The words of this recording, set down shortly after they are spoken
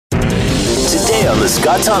Today on The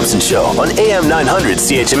Scott Thompson Show on AM 900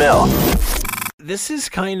 CHML. This is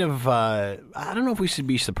kind of, I don't know if we should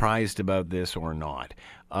be surprised about this or not.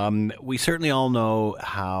 We certainly all know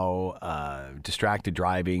how distracted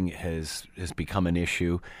driving has become an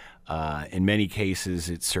issue. In many cases,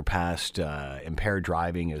 it's surpassed impaired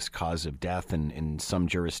driving as cause of death in some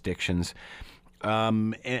jurisdictions.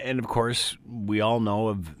 And of course, we all know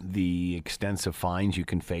of the extensive fines you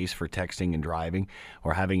can face for texting and driving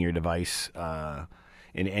or having your device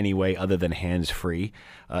in any way other than hands-free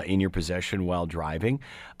in your possession while driving.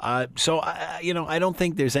 So, I don't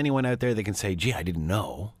think there's anyone out there that can say, gee, I didn't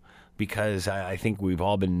know, because I think we've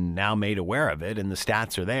all been now made aware of it, and the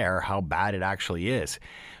stats are there, how bad it actually is.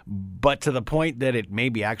 But to the point that it may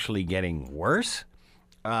be actually getting worse,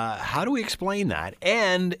 how do we explain that?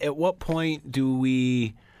 And at what point do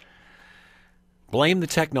we blame the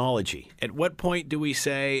technology? At what point do we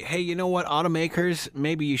say, hey, you know what, automakers,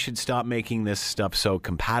 maybe you should stop making this stuff so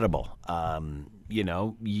compatible? You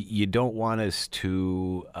don't want us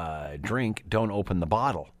to drink, don't open the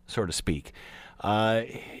bottle, so to speak.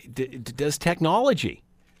 Does technology,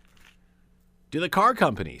 do the car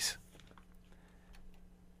companies,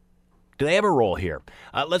 do they have a role here?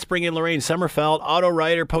 Let's bring in Lorraine Sommerfeld, auto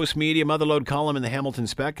writer, Postmedia, Motherload column in the Hamilton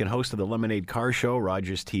Spec, and host of the Lemonade Car Show,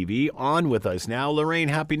 Rogers TV, on with us now. Lorraine,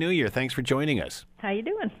 Happy New Year. Thanks for joining us. How you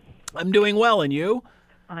doing? I'm doing well, and you?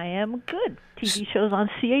 I am good. TV shows on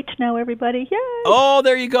CH now, everybody. Yay! Oh,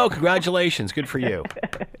 there you go. Congratulations. Good for you.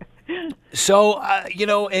 So,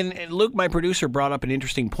 and Luke, my producer, brought up an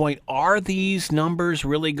interesting point. Are these numbers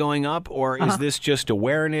really going up, or is this just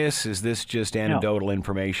awareness? Is this just anecdotal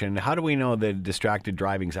information? How do we know that distracted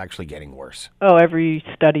driving is actually getting worse? Oh, every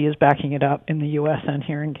study is backing it up in the U.S. and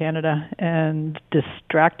here in Canada. And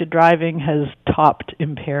distracted driving has topped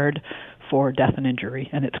impaired for death and injury,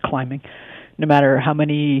 and it's climbing. No matter how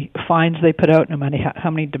many fines they put out, no matter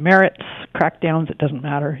how many demerits, crackdowns, it doesn't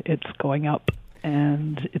matter. It's going up.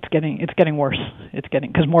 And it's getting worse. It's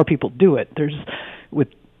getting, because more people do it. There's, with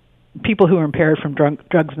people who are impaired from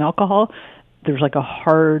drugs and alcohol, there's like a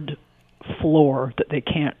hard floor that they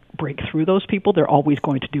can't break through. Those people, they're always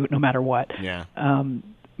going to do it no matter what. Yeah.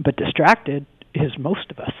 But distracted is most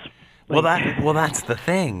of us. Well, that's the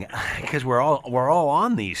thing, because we're all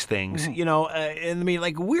on these things, and I mean,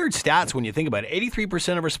 like, weird stats when you think about it.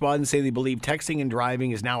 83% of respondents say they believe texting and driving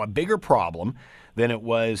is now a bigger problem than it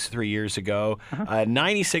was 3 years ago.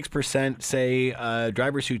 96% say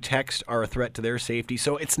drivers who text are a threat to their safety.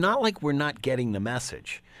 So it's not like we're not getting the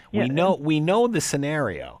message. Yeah. We know the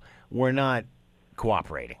scenario. We're not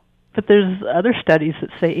cooperating. But there's other studies that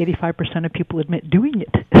say 85% of people admit doing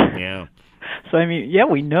it. Yeah. So, I mean, yeah,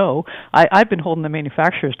 we know. I've been holding the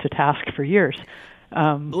manufacturers to task for years.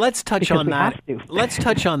 Let's touch on that. Let's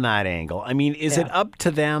touch on that angle. I mean, is it up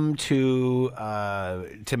to them to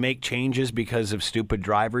make changes because of stupid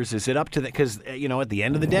drivers? Is it up to them? Because, at the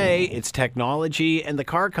end of the day, it's technology and the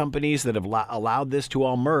car companies that have allowed this to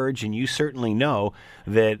all merge. And you certainly know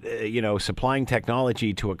that, supplying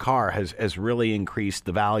technology to a car has really increased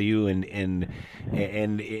the value and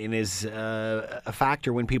is a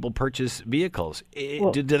factor when people purchase vehicles.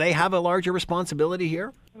 Do they have a larger responsibility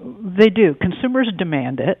here? They do. Consumers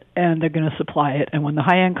demand it, and they're going to supply it. And when the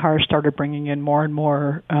high-end cars started bringing in more and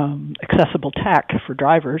more accessible tech for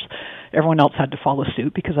drivers, everyone else had to follow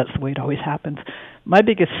suit, because that's the way it always happens. My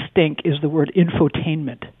biggest stink is the word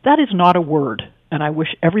infotainment. That is not a word, and I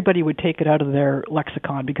wish everybody would take it out of their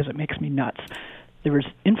lexicon, because it makes me nuts. There is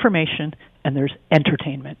information and there's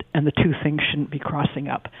entertainment, and the two things shouldn't be crossing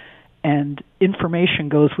up. And information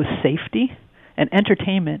goes with safety, and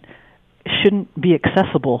entertainment shouldn't be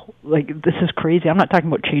accessible. Like, this is crazy. I'm not talking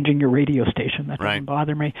about changing your radio station. That doesn't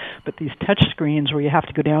bother me. But these touch screens where you have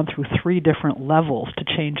to go down through 3 different levels to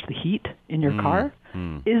change the heat in your car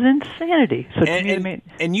is insanity. So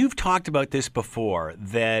and you've talked about this before,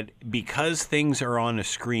 that because things are on a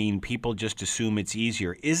screen, people just assume it's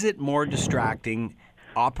easier. Is it more distracting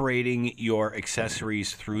operating your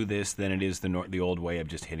accessories through this than it is the old way of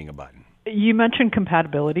just hitting a button? You mentioned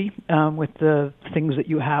compatibility with the things that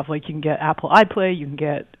you have. Like, you can get Apple iPlay, you can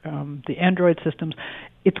get the Android systems.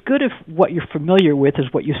 It's good if what you're familiar with is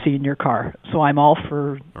what you see in your car. So I'm all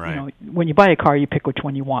for, when you buy a car, you pick which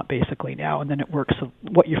one you want basically now, and then it works. So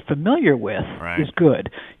what you're familiar with is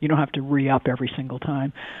good. You don't have to re-up every single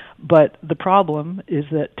time. But the problem is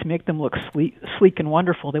that to make them look sleek and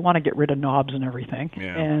wonderful, they want to get rid of knobs and everything.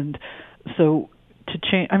 Yeah. And so to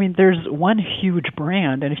change, I mean, there's one huge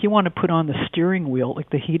brand, and if you want to put on the steering wheel,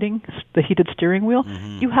 like the heated steering wheel,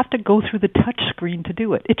 you have to go through the touch screen to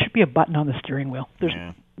do it. It should be a button on the steering wheel.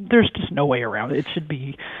 There's just no way around it. It should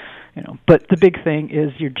be But the big thing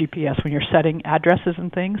is your GPS when you're setting addresses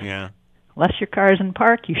and things. Yeah. Unless your car is in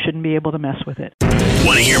park, you shouldn't be able to mess with it.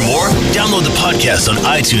 Want to hear more? Download the podcast on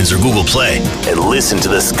iTunes or Google Play and listen to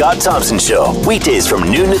The Scott Thompson Show weekdays from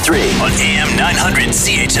noon to 3 on AM 900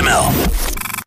 CHML.